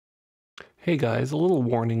Hey guys, a little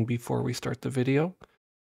warning before we start the video.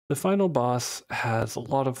 The final boss has a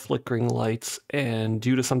lot of flickering lights and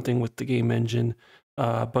due to something with the game engine,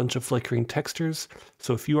 a bunch of flickering textures.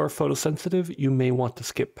 So if you are photosensitive, you may want to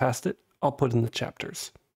skip past it. I'll put in the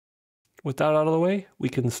chapters. With that out of the way, we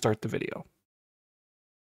can start the video.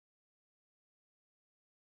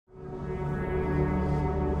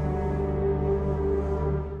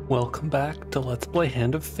 Welcome back to Let's Play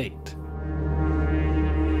Hand of Fate.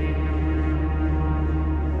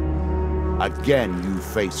 Again you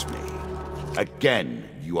face me. Again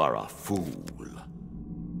you are a fool.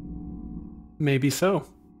 Maybe so.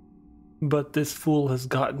 But this fool has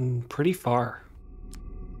gotten pretty far.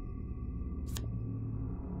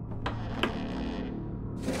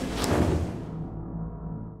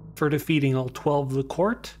 For defeating all 12 of the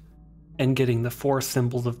court and getting the 4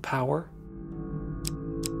 symbols of power,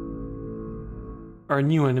 our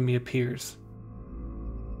new enemy appears.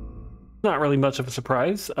 Not really much of a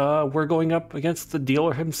surprise. We're going up against the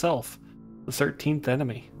dealer himself, the 13th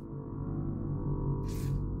enemy.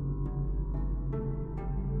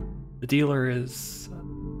 The dealer is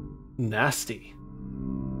nasty.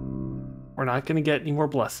 We're not going to get any more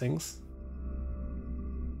blessings.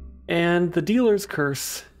 And the dealer's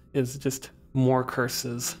curse is just more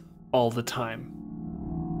curses all the time.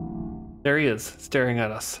 There he is, staring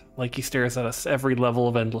at us, like he stares at us every level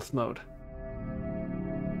of endless mode.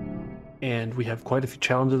 And we have quite a few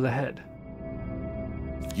challenges ahead.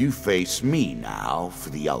 You face me now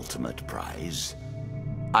for the ultimate prize.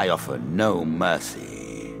 I offer no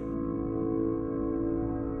mercy.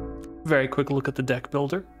 Very quick look at the deck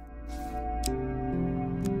builder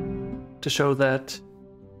to show that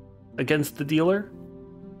against the dealer,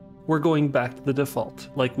 we're going back to the default,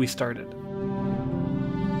 like we started.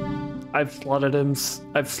 I've slotted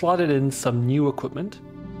in some new equipment,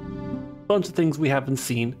 a bunch of things we haven't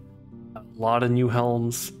seen. A lot of new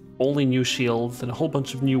helms, only new shields, and a whole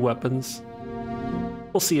bunch of new weapons.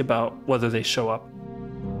 We'll see about whether they show up.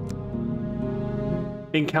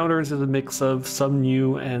 Encounters is a mix of some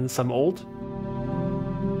new and some old.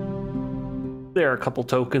 There are a couple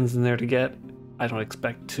tokens in there to get. I don't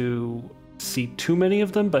expect to see too many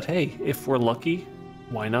of them, but hey, if we're lucky,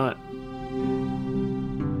 why not?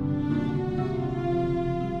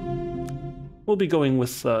 We'll be going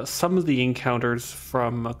with some of the encounters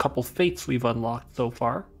from a couple fates we've unlocked so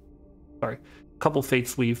far. Sorry, a couple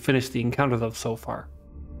fates we've finished the encounters of so far.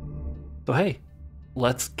 So hey,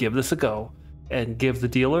 let's give this a go and give the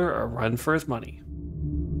dealer a run for his money.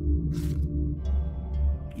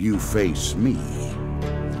 You face me.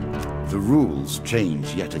 The rules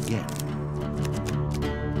change yet again.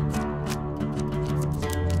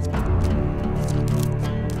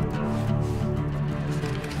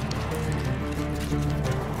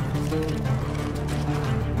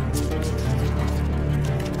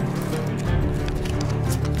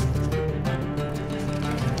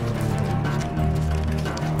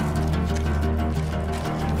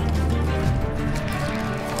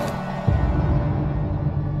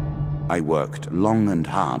 I worked long and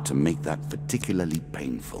hard to make that particularly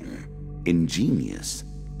painful. Ingenious,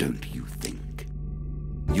 don't you think?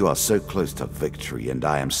 You are so close to victory, and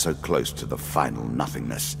I am so close to the final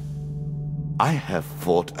nothingness. I have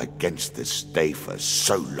fought against this day for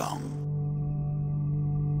so long.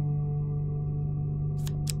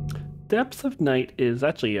 Depth of Night is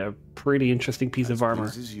actually a pretty interesting piece of armor.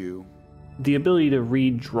 Pleases you. The ability to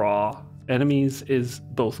redraw enemies is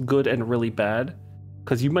both good and really bad,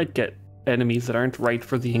 because you might get enemies that aren't right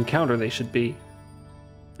for the encounter they should be.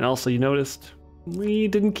 And also you noticed, we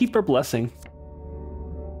didn't keep our blessing.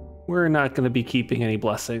 We're not going to be keeping any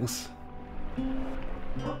blessings.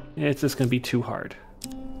 It's just going to be too hard.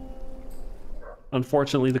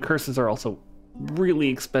 Unfortunately, the curses are also really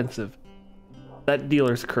expensive. That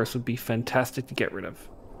dealer's curse would be fantastic to get rid of.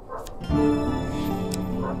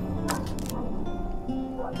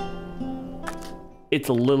 It's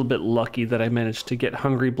a little bit lucky that I managed to get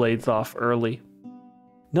Hungry Blades off early.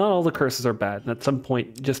 Not all the curses are bad, and at some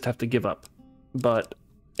point you just have to give up. But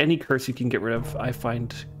any curse you can get rid of, I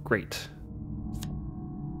find great.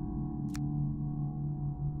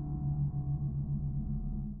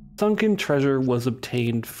 Sunken treasure was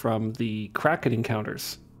obtained from the Kraken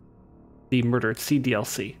encounters, the Murdered Sea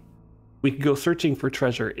DLC. We could go searching for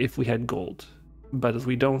treasure if we had gold, but as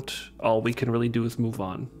we don't, all we can really do is move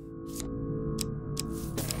on.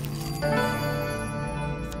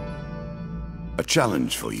 A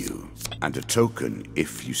challenge for you, and a token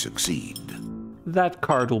if you succeed. That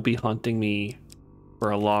card will be haunting me for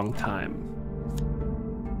a long time.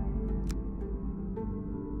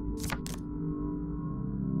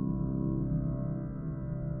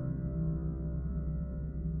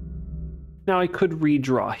 Now I could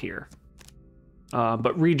redraw here,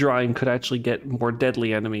 but redrawing could actually get more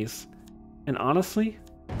deadly enemies. And honestly,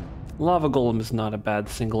 Lava Golem is not a bad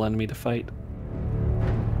single enemy to fight.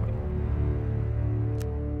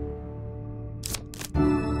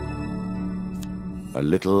 A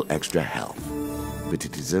little extra health, but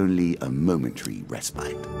it is only a momentary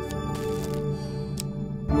respite.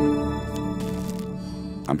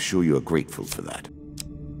 I'm sure you are grateful for that.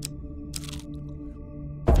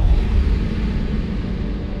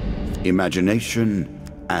 Imagination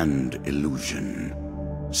and illusion.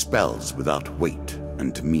 Spells without weight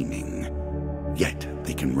and meaning. Yet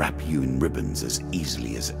they can wrap you in ribbons as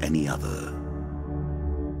easily as any other.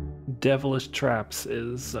 Devilish Traps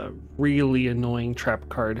is a really annoying trap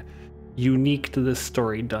card, unique to this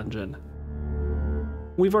story dungeon.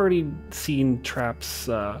 We've already seen traps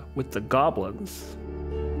with the goblins.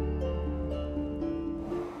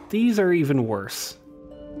 These are even worse.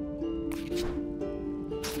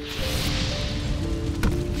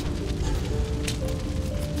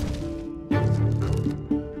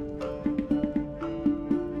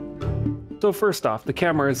 So first off, the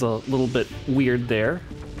camera is a little bit weird there.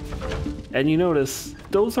 And you notice,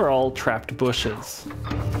 those are all trapped bushes.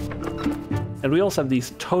 And we also have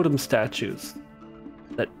these totem statues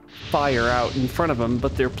that fire out in front of them,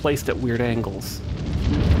 but they're placed at weird angles.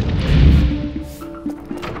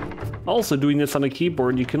 Also, doing this on a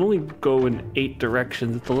keyboard, you can only go in 8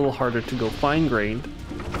 directions. It's a little harder to go fine-grained.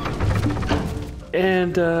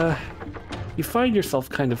 And you find yourself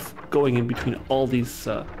kind of going in between all these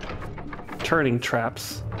turning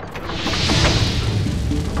traps.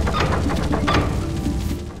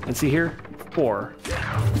 And see here, 4.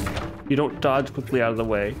 If you don't dodge quickly out of the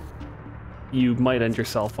way, you might end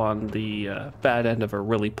yourself on the bad end of a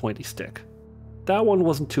really pointy stick. That one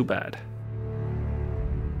wasn't too bad.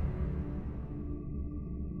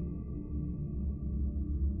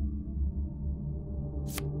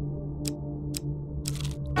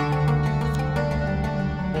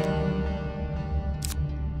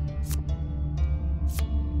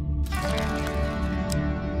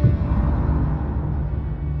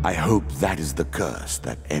 I hope that is the curse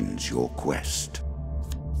that ends your quest.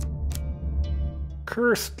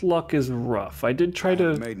 Cursed luck is rough. I did try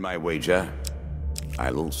to... I've made my wager.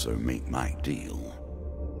 I'll also make my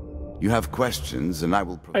deal. You have questions, and I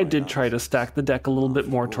will provide I did try to stack the deck a little bit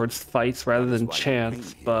more towards fights rather than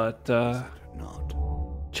chance, but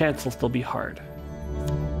chance will still be hard.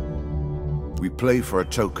 We play for a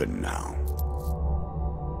token now.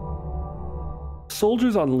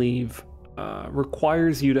 Soldiers on leave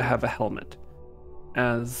requires you to have a helmet,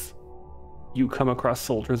 as you come across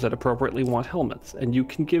soldiers that appropriately want helmets, and you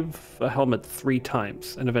can give a helmet 3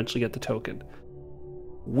 times and eventually get the token.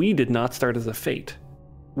 We did not start as a fate.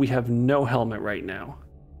 We have no helmet right now,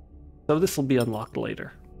 so this will be unlocked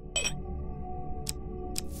later.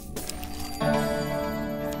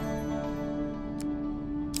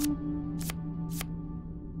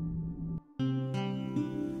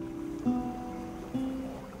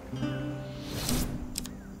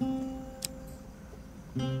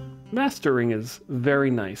 Master Ring is very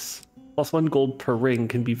nice. Plus 1 gold per ring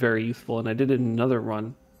can be very useful, and I did it in another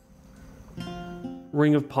run.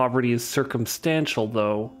 Ring of Poverty is circumstantial,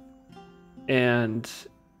 though, and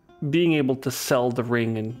being able to sell the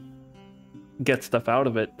ring and get stuff out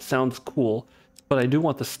of it sounds cool, but I do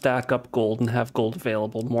want to stack up gold and have gold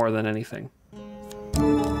available more than anything.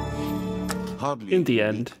 In the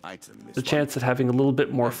end, the chance at having a little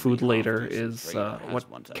bit more food later is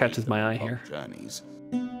what catches my eye here.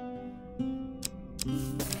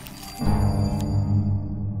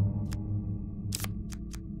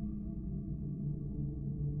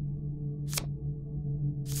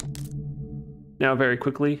 Now, very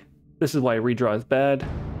quickly, this is why redraw is bad.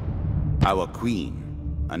 Our queen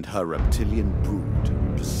and her reptilian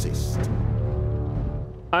brood persist.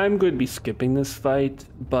 I'm going to be skipping this fight,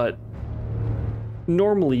 but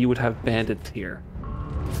normally you would have bandits here.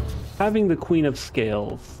 Having the Queen of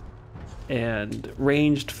Scales and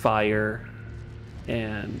ranged fire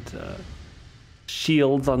and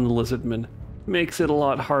shields on the lizardmen makes it a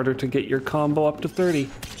lot harder to get your combo up to 30.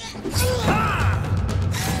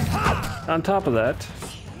 On top of that,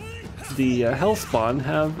 the Hellspawn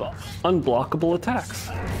have unblockable attacks.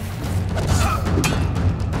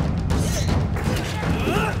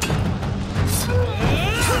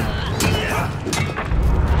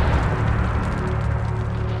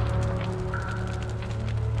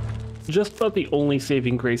 Just about the only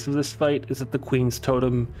saving grace of this fight is that the Queen's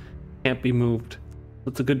totem can't be moved.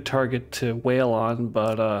 It's a good target to wail on,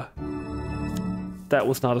 but that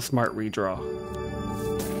was not a smart redraw.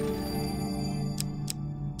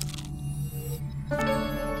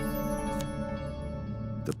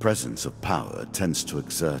 The presence of power tends to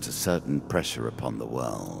exert a certain pressure upon the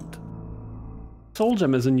world. Soul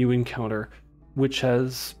Gem is a new encounter, which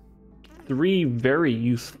has 3 very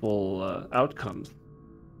useful outcomes.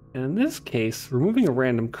 And in this case, removing a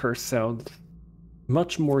random curse sounds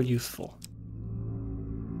much more useful.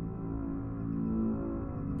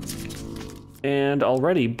 And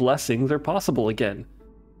already, blessings are possible again.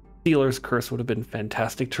 Stealer's curse would have been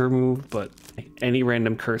fantastic to remove, but any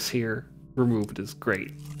random curse here removed is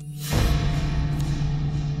great.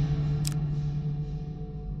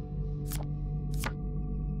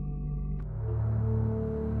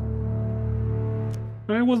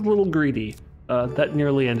 I was a little greedy. That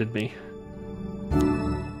nearly ended me.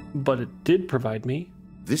 But it did provide me.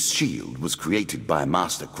 This shield was created by a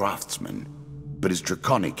master craftsman, but is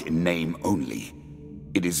draconic in name only.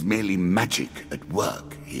 It is merely magic at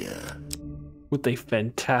work here. With a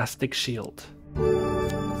fantastic shield.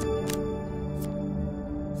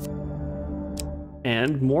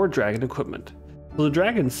 And more dragon equipment. So the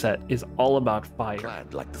dragon set is all about fire.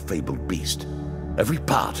 Clad like the fabled beast, every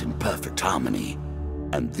part in perfect harmony,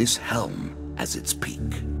 and this helm as its peak.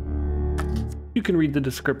 You can read the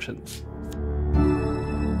descriptions.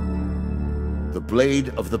 The blade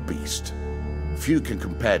of the beast. Few can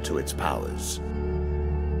compare to its powers.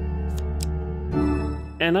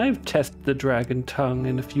 And I've tested the dragon tongue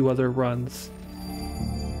in a few other runs.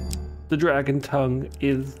 The dragon tongue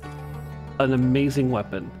is an amazing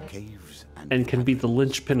weapon Caves and can be the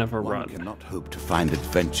linchpin of a one run. cannot hope to find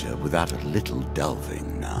adventure without a little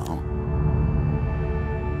delving now.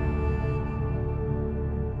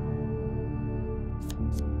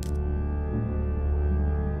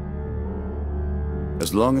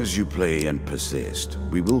 As long as you play and persist,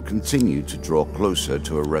 we will continue to draw closer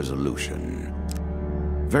to a resolution.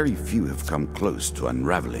 Very few have come close to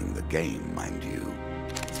unraveling the game, mind you,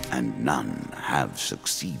 and none have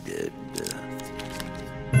succeeded.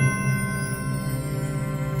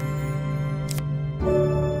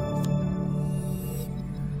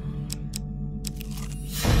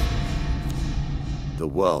 The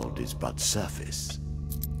world is but surface.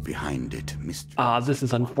 Behind it, mystery. This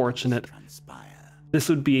is unfortunate. Transpire. This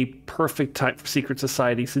would be a perfect time for Secret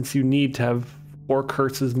Society since you need to have 4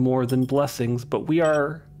 curses more than blessings, but we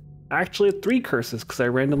are actually at 3 curses because I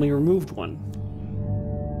randomly removed one.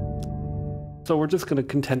 So we're just going to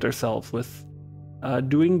content ourselves with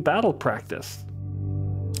doing battle practice.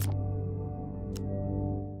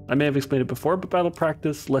 I may have explained it before, but battle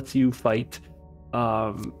practice lets you fight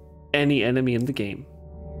any enemy in the game.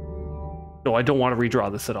 No, I don't want to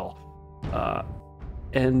redraw this at all.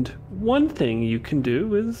 And one thing you can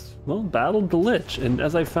do is, well, battle the Lich. And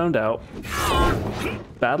as I found out,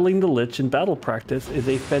 battling the Lich in battle practice is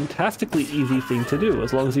a fantastically easy thing to do,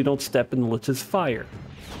 as long as you don't step in the Lich's fire.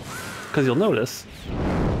 Because you'll notice,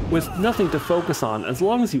 with nothing to focus on, as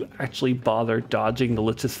long as you actually bother dodging the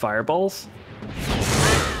Lich's fireballs,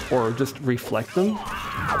 or just reflect them,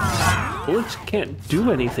 the Lich can't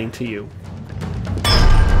do anything to you.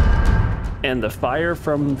 And the fire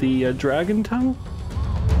from the dragon tongue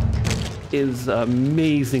is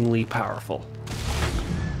amazingly powerful.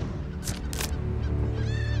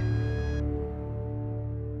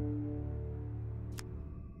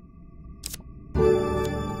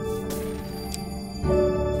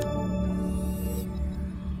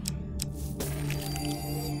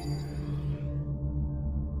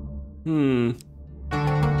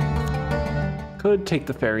 Could take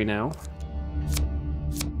the ferry now.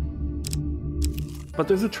 But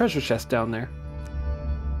there's a treasure chest down there.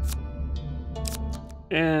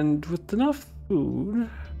 And with enough food...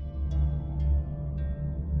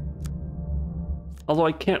 Although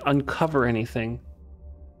I can't uncover anything,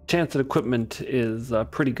 chance at equipment is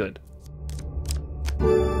pretty good.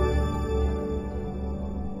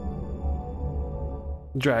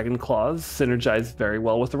 Dragon claws synergize very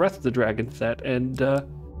well with the rest of the dragon set, and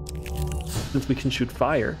since we can shoot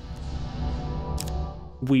fire,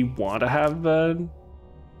 we want to have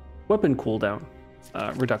weapon cooldown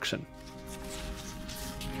reduction.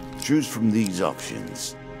 Choose from these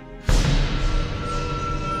options.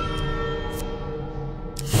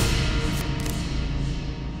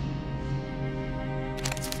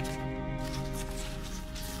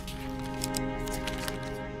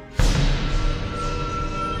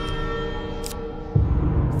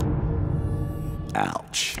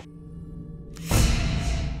 Ouch.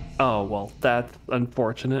 Oh, well, that's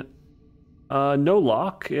unfortunate. No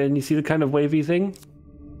lock, and you see the kind of wavy thing?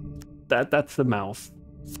 That's the mouse.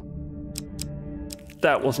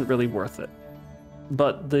 That wasn't really worth it.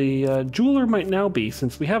 But the jeweler might now be,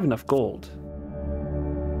 since we have enough gold.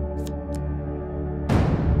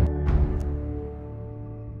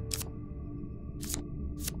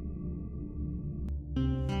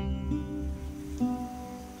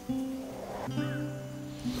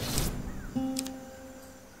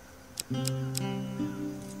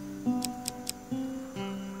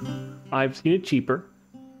 I've seen it cheaper,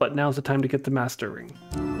 but now's the time to get the master ring.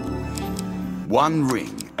 One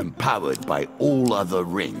ring, empowered by all other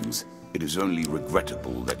rings. It is only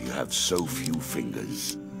regrettable that you have so few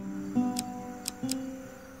fingers.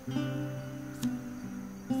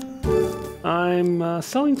 I'm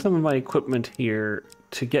selling some of my equipment here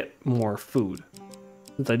to get more food,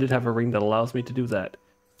 since I did have a ring that allows me to do that.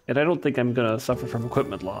 And I don't think I'm gonna suffer from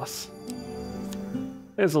equipment loss.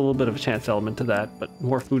 There's a little bit of a chance element to that, but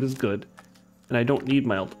more food is good, and I don't need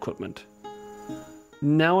my old equipment.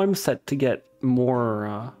 Now I'm set to get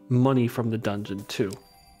more money from the dungeon too,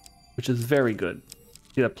 which is very good.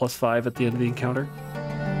 See that +5 at the end of the encounter?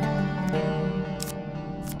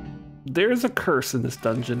 There's a curse in this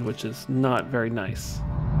dungeon, which is not very nice.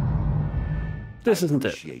 This isn't it.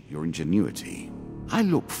 I appreciate your ingenuity. I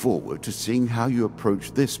look forward to seeing how you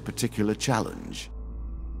approach this particular challenge.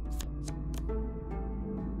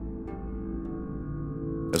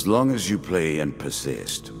 As long as you play and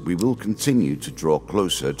persist, we will continue to draw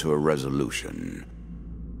closer to a resolution.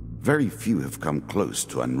 Very few have come close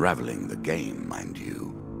to unraveling the game, mind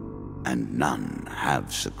you, and none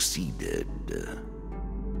have succeeded.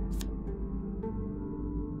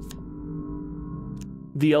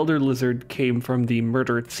 The Elder Lizard came from the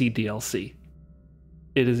Murder at Sea DLC.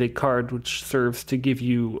 It is a card which serves to give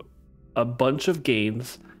you a bunch of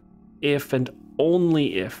gains if and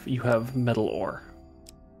only if you have metal ore.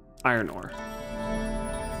 Iron ore.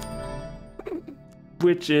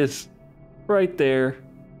 Which is right there,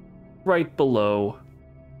 right below.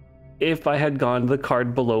 If I had gone the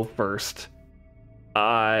card below first,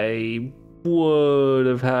 I would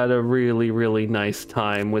have had a really, really nice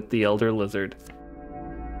time with the Elder Lizard.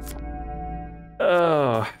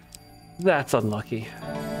 Oh, that's unlucky.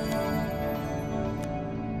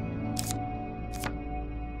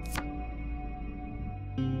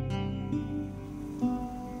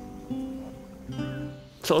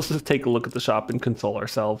 So let's just take a look at the shop and console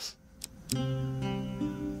ourselves.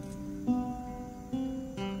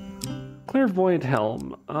 Clairvoyant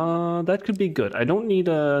Helm. That could be good. I don't need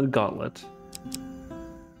a gauntlet.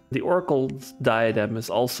 The Oracle's Diadem is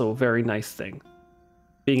also a very nice thing.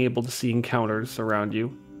 Being able to see encounters around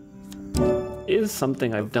you is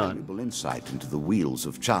something I've done. Valuable insight into the wheels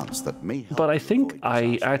of chance that may help. But I think avoid I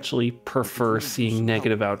disaster. actually prefer seeing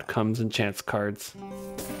negative outcomes in chance cards.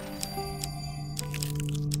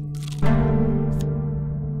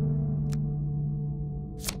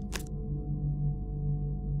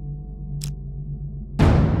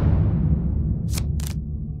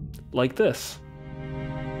 Like this.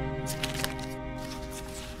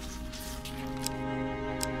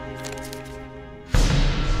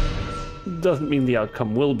 Doesn't mean the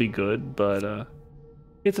outcome will be good, but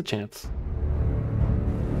it's a chance.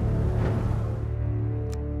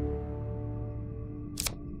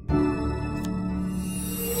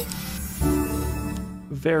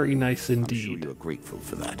 Very nice indeed. I'm sure you are grateful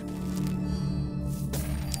for that.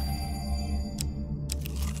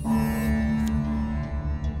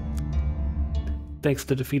 Thanks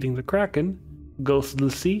to defeating the Kraken, Ghost of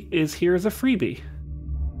the Sea is here as a freebie.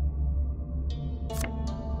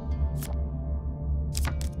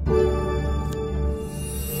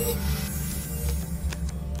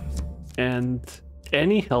 And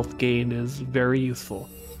any health gain is very useful,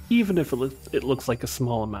 even if it looks like a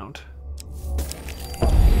small amount.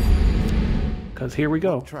 Because here we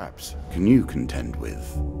go. What traps can you contend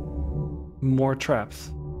with? More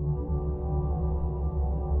traps.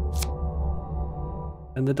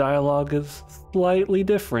 And the dialogue is slightly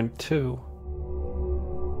different, too.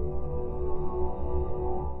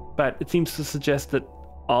 But it seems to suggest that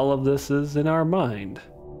all of this is in our mind.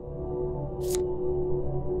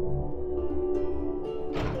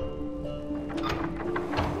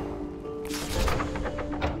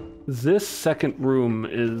 This second room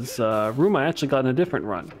is a room I actually got in a different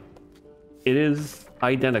run. It is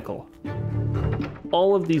identical.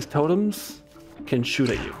 All of these totems can shoot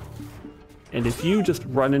at you. And if you just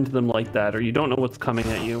run into them like that, or you don't know what's coming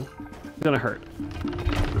at you, it's gonna hurt.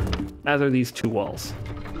 As are these two walls.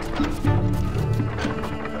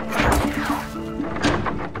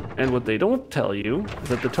 And what they don't tell you is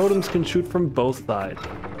that the totems can shoot from both sides.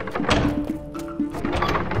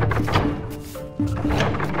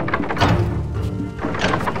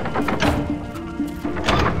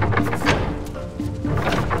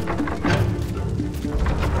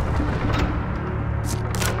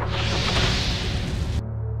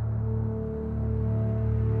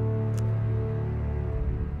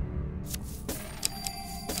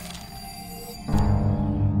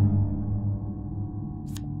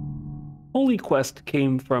 Holy Quest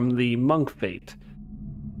came from the Monk Fate.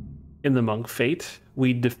 In the Monk Fate,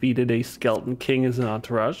 we defeated a Skeleton King as an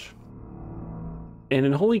entourage. And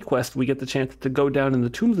in Holy Quest, we get the chance to go down in the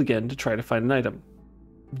tombs again to try to find an item.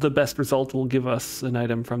 The best result will give us an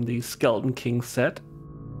item from the Skeleton King set.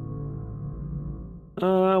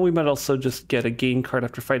 We might also just get a gain card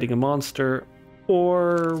after fighting a monster,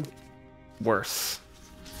 or worse.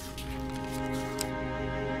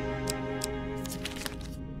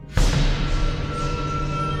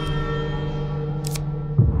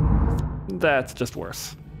 That's just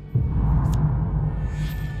worse.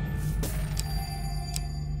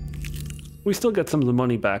 We still get some of the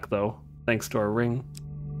money back though, thanks to our ring.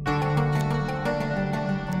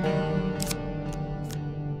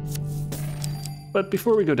 But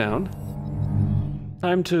before we go down,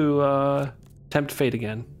 time to tempt fate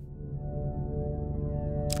again.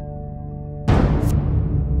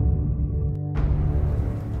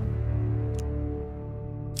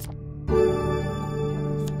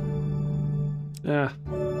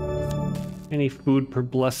 Any food per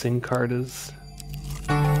blessing card is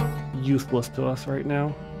useless to us right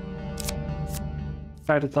now. In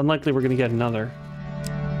fact, it's unlikely we're going to get another.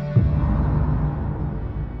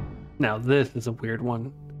 Now this is a weird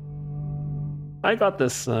one. I got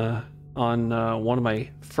this on one of my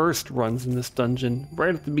first runs in this dungeon,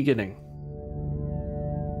 right at the beginning.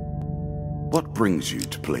 What brings you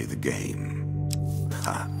to play the game?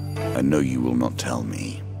 Ha! I know you will not tell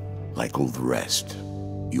me. Like all the rest,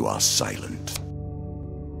 you are silent.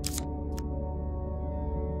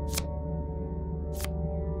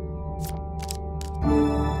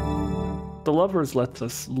 The Lovers lets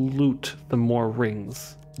us loot the more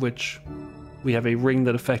rings, which we have a ring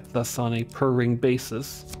that affects us on a per ring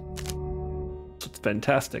basis. So it's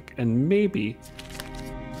fantastic, and maybe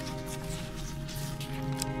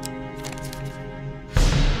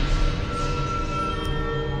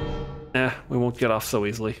we won't get off so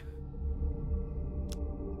easily.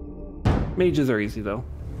 Mages are easy though.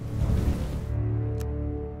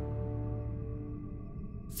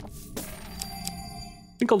 I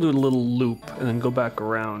think I'll do a little loop and then go back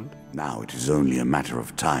around. Now it is only a matter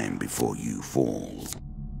of time before you fall.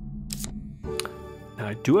 Now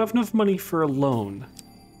I do have enough money for a loan.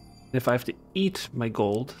 If I have to eat my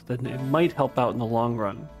gold, then it might help out in the long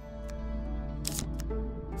run.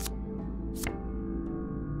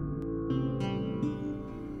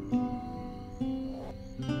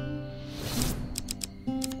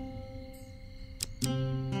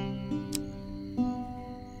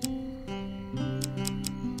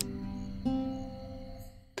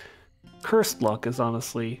 Cursed luck is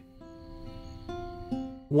honestly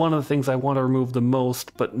one of the things I want to remove the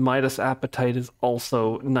most, but Midas appetite is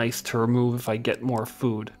also nice to remove if I get more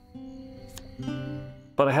food.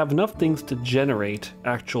 But I have enough things to generate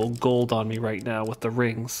actual gold on me right now with the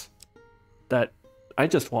rings that I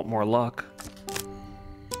just want more luck.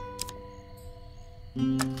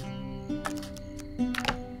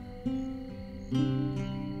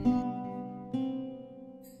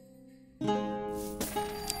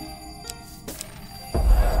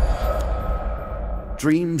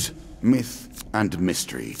 Dreams, myth, and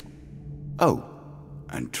mystery. Oh,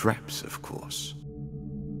 and traps, of course.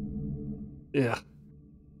 Yeah.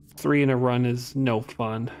 3 in a run is no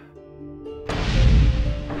fun.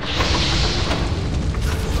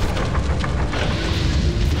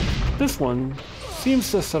 This one seems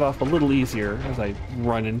to set off a little easier as I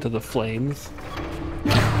run into the flames.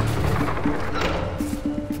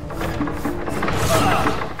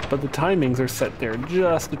 But the timings are set there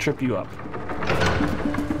just to trip you up.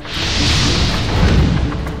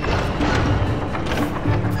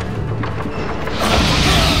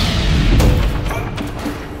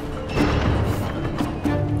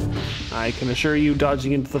 I can assure you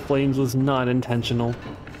dodging into the flames was not intentional.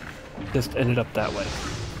 Just ended up that way.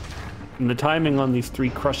 And the timing on these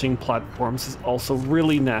 3 crushing platforms is also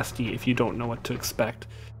really nasty if you don't know what to expect,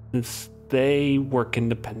 since they work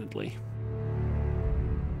independently.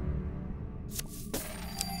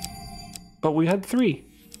 But we had 3,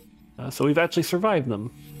 so we've actually survived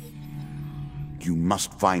them. You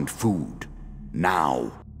must find food.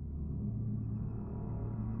 Now.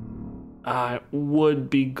 It would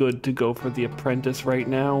be good to go for the apprentice right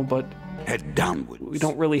now, but Head downwards. we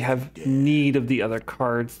don't really have need of the other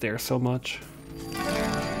cards there so much.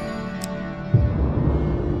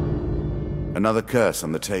 Another curse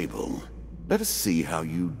on the table. Let us see how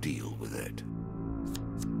you deal with it.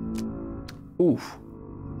 Oof.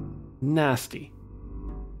 Nasty.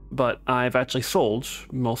 But I've actually sold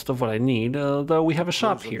most of what I need, though we have a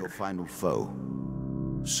shop Those are here. your final foe.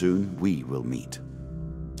 Soon we will meet.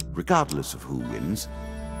 Regardless of who wins,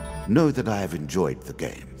 know that I have enjoyed the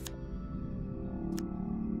game.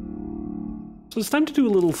 So it's time to do a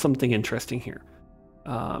little something interesting here.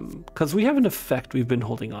 Because we have an effect we've been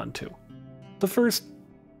holding on to. The first,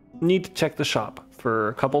 need to check the shop for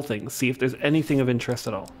a couple things, see if there's anything of interest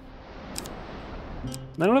at all.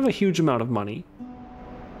 I don't have a huge amount of money.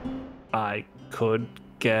 I could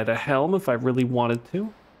get a helm if I really wanted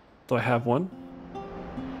to. Do I have one?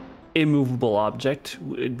 Immovable object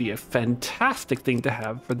would be a fantastic thing to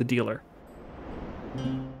have for the dealer.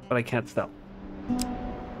 But I can't sell.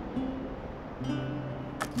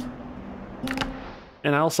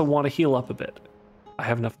 And I also want to heal up a bit. I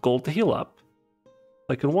have enough gold to heal up.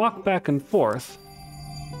 I can walk back and forth.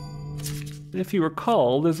 If you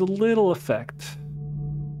recall, there's a little effect.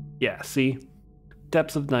 Yeah, see?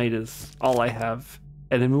 Depths of Night is all I have.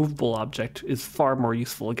 An immovable object is far more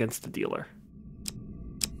useful against the dealer.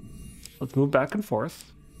 Let's move back and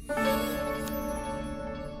forth.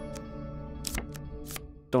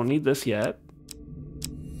 Don't need this yet.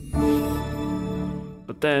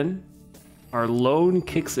 But then, our loan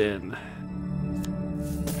kicks in.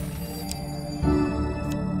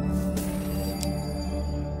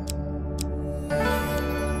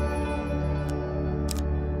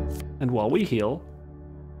 And while we heal,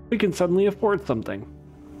 we can suddenly afford something.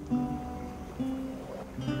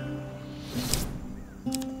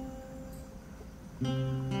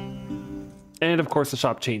 And of course the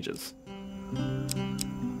shop changes.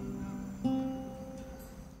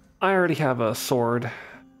 I already have a sword,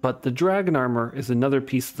 but the dragon armor is another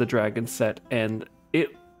piece of the dragon set, and it,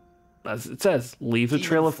 as it says, leaves a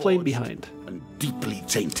trail of flame behind. And deeply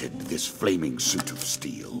tainted this flaming suit of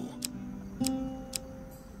steel.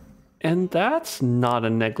 And that's not a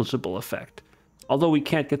negligible effect. Although we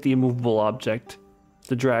can't get the immovable object,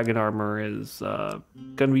 the dragon armor is going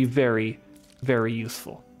to be very, very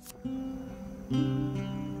useful.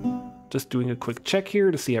 Just doing a quick check here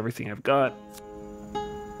to see everything I've got.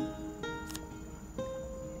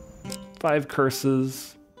 5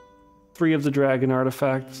 curses, 3 of the dragon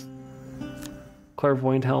artifacts,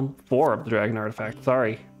 clairvoyant helm, 4 of the dragon artifacts,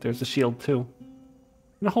 sorry, there's a shield too.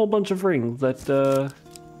 And a whole bunch of rings that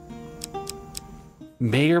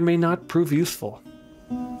may or may not prove useful.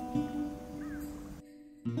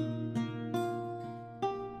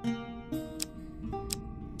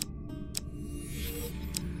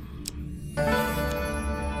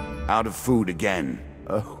 Out of food again.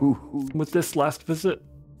 With this last visit,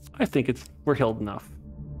 I think we're healed enough.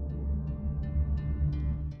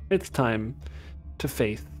 It's time to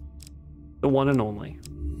faith the one and only.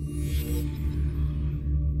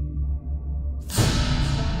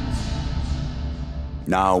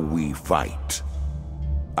 Now we fight.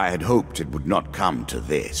 I had hoped it would not come to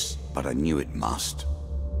this, but I knew it must.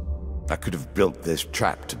 I could have built this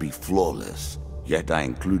trap to be flawless, yet I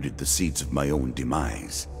included the seeds of my own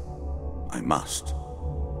demise. I must.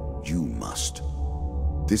 You must.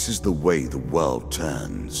 This is the way the world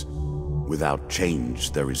turns. Without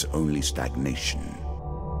change, there is only stagnation.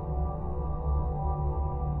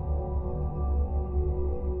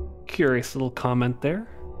 Curious little comment there.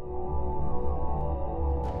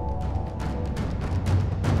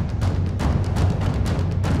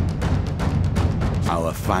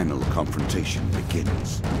 Our final confrontation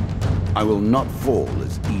begins. I will not fall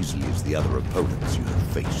as easily as the other opponents you have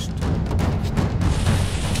faced.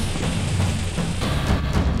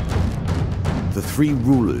 The 3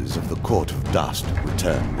 rulers of the Court of Dust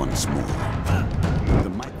return once more.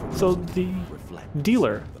 So the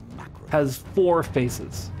dealer has 4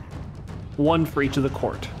 phases, 1 for each of the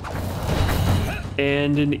court.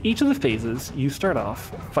 And in each of the phases, you start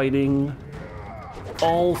off fighting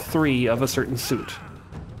all 3 of a certain suit.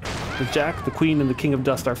 The Jack, the Queen, and the King of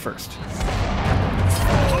Dust are first.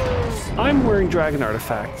 I'm wearing dragon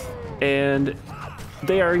artifacts, and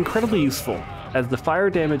they are incredibly useful, as the fire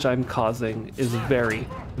damage I'm causing is very,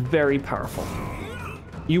 very powerful.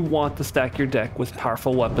 You want to stack your deck with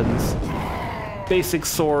powerful weapons. Basic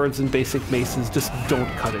swords and basic maces just don't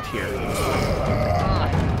cut it here.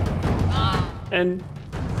 And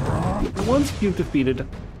once you've defeated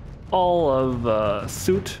all of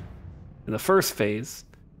suit in the first phase,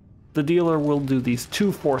 the dealer will do these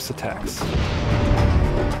 2 force attacks.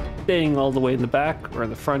 Staying all the way in the back or in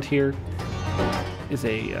the front here is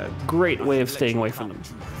a great way of staying away from them.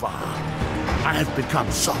 I have become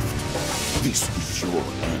soft. This is your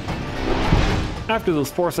end. After those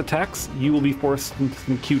force attacks, you will be forced into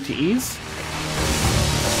some QTEs.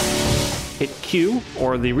 Hit Q,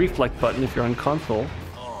 or the reflect button if you're on console,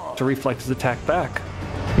 to reflect his attack back.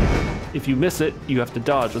 If you miss it, you have to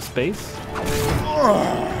dodge with space.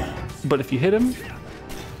 But if you hit him,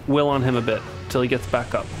 will on him a bit, till he gets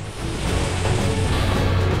back up.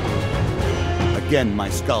 Again, my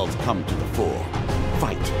skulls come to the fore.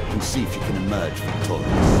 Fight and see if you can emerge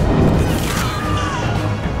victorious.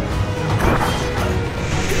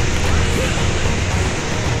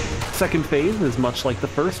 Second phase is much like the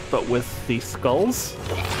first, but with the skulls.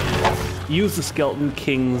 Use the Skeleton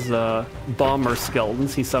King's bomber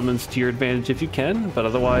skeletons he summons to your advantage if you can, but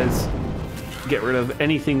otherwise get rid of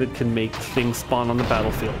anything that can make things spawn on the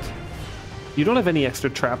battlefield. You don't have any extra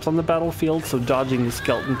traps on the battlefield, so dodging the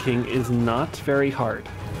Skeleton King is not very hard.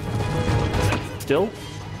 Still,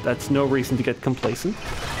 that's no reason to get complacent.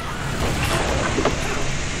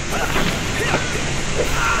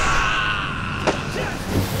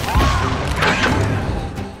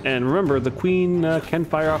 And remember, the Queen can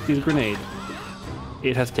fire off these grenades.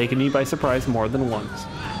 It has taken me by surprise more than once.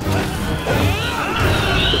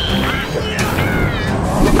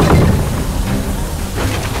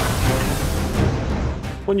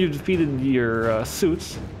 When you've defeated your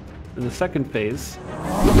suits in the second phase,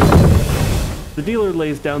 the dealer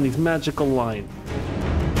lays down these magical lines.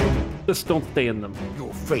 Just don't stay in them.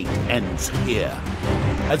 Your fate ends here.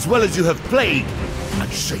 As well as you have played, I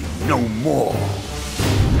say no more.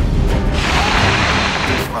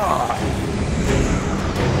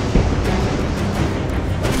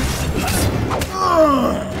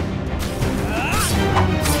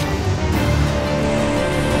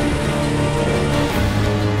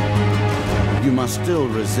 You must still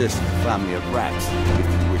resist the family of rats if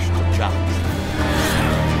you wish to challenge them.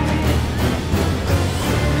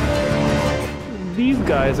 These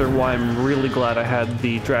guys are why I'm really glad I had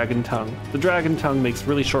the Dragon Tongue. The Dragon Tongue makes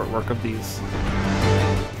really short work of these.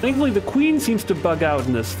 Thankfully, the Queen seems to bug out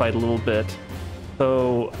in this fight a little bit,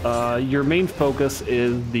 so your main focus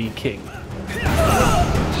is the King.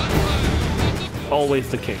 Always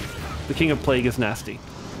the King. The King of Plague is nasty.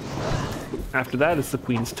 After that, it's the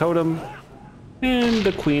Queen's Totem, and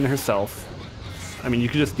the Queen herself. I mean, you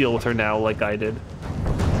could just deal with her now like I did.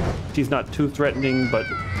 She's not too threatening, but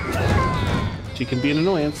she can be an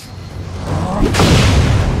annoyance.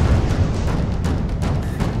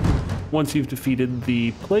 Once you've defeated the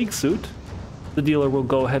Plague Suit, the dealer will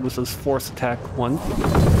go ahead with his force attack once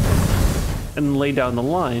and lay down the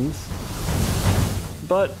lines,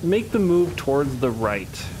 but make the move towards the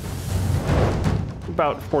right,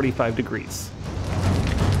 about 45 degrees.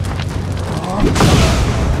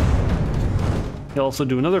 He'll also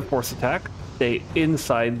do another force attack, stay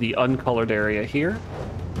inside the uncolored area here,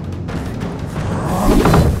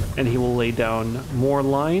 and he will lay down more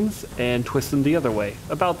lines and twist them the other way,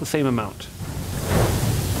 about the same amount.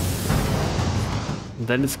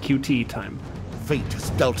 Then it's QT time. Fate has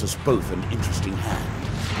dealt us both an interesting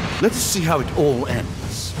hand. Let us see how it all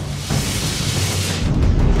ends.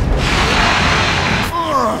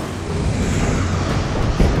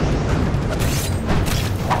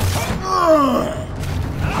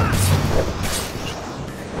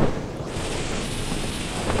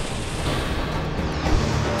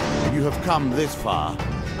 You have come this far,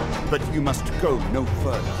 but you must go no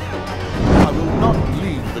further. I will not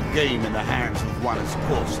leave the game in the hands of one as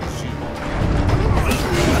coarse as you.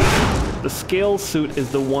 The scale suit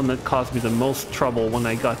is the one that caused me the most trouble when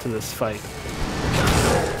I got to this fight.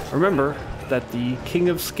 Remember that the King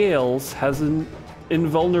of Scales has an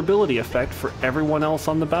invulnerability effect for everyone else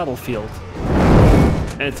on the battlefield.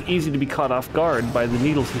 And it's easy to be caught off guard by the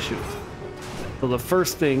needles he shoots. So the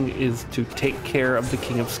first thing is to take care of the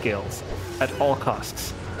King of Scales at all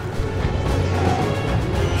costs.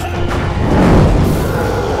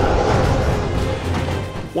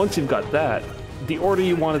 Once you've got that, the order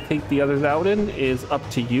you want to take the others out in is up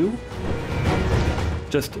to you.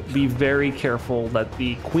 Just be very careful that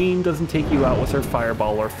the Queen doesn't take you out with her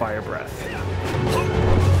Fireball or Fire Breath.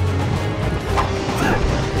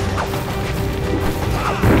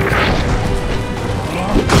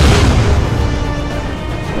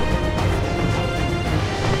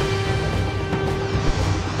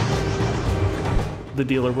 The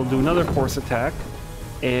dealer will do another force attack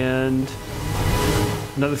and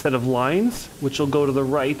another set of lines, which will go to the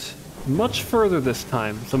right much further this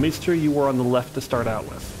time, so make sure you were on the left to start out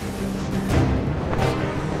with.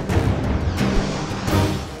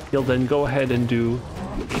 He'll then go ahead and do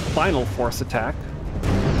a final force attack,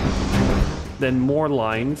 then more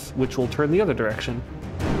lines, which will turn the other direction.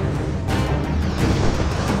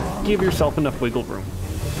 Give yourself enough wiggle room.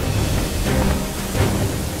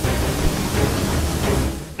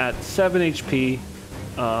 At 7 HP,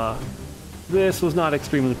 this was not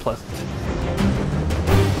extremely pleasant.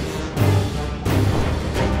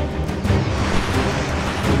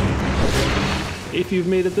 If you've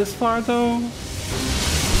made it this far, though,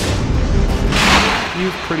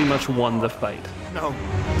 you've pretty much won the fight. No,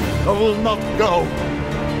 I will not go.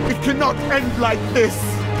 It cannot end like this.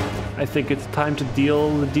 I think it's time to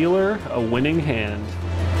deal the dealer a winning hand.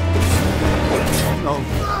 No,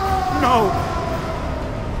 no.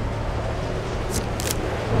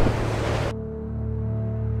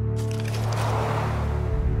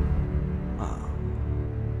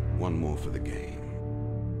 One more for the game.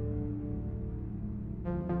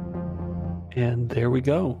 And there we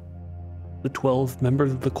go. The 12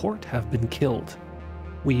 members of the court have been killed.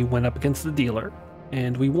 We went up against the dealer,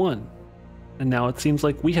 and we won. And now it seems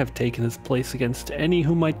like we have taken his place against any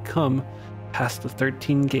who might come past the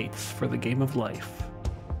 13 gates for the game of life.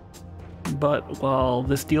 But while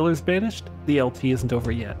this dealer's banished, the LP isn't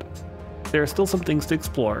over yet. There are still some things to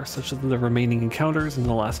explore, such as the remaining encounters and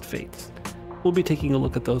the last fates. We'll be taking a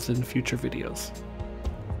look at those in future videos.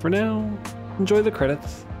 For now, enjoy the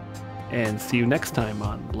credits, and see you next time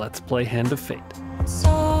on Let's Play Hand of Fate. So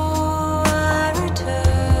I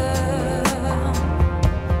return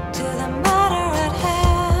to the matter at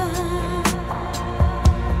hand.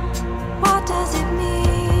 What does it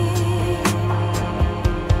mean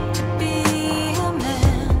to be a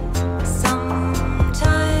man? Sometimes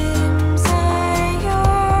I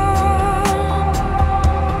yearn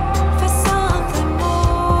for something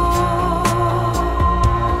more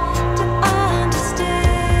to understand,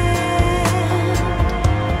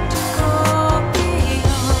 to go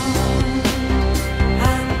beyond.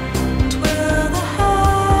 And will the hand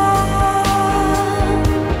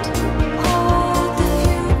hold the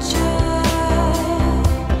future,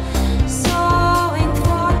 sowing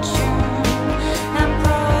fortune and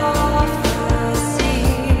prophecy?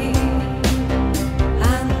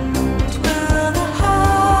 And will the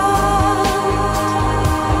hand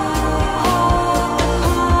hold the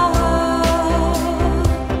power,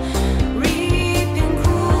 reaping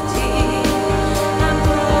cruelty and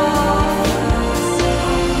prophecy?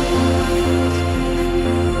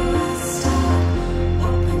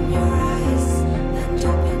 Open your eyes and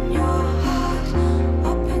open your heart,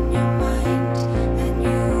 open your mind, and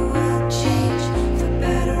you will change for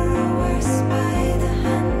better or worse by the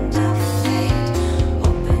hand of fate.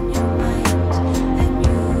 Open your mind and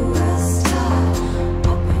you will start.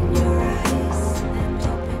 Open your eyes and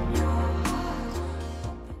open your heart.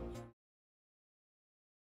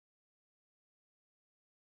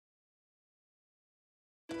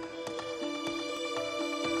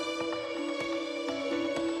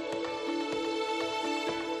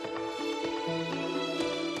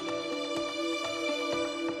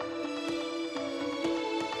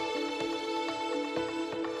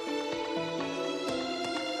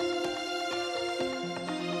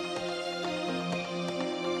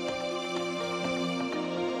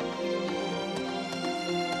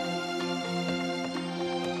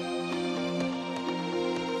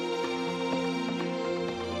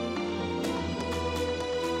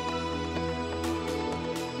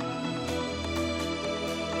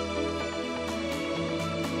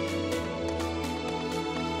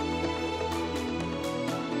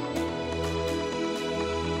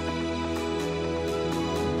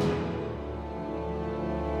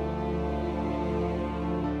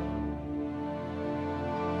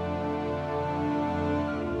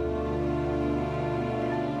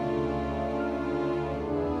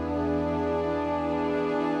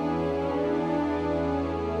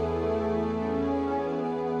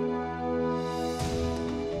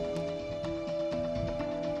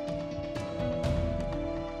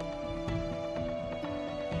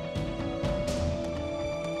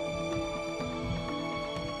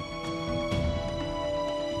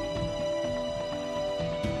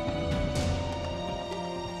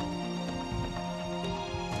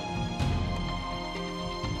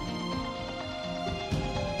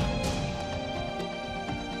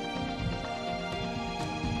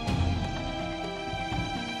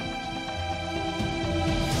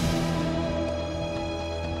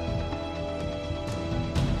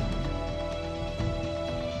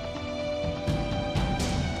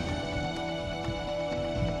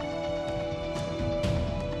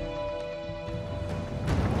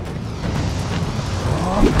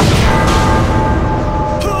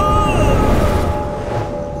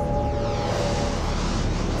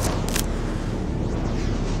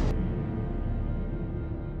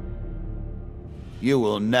 You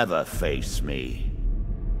will never face me.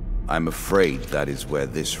 I'm afraid that is where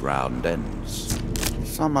this round ends.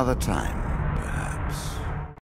 Some other time.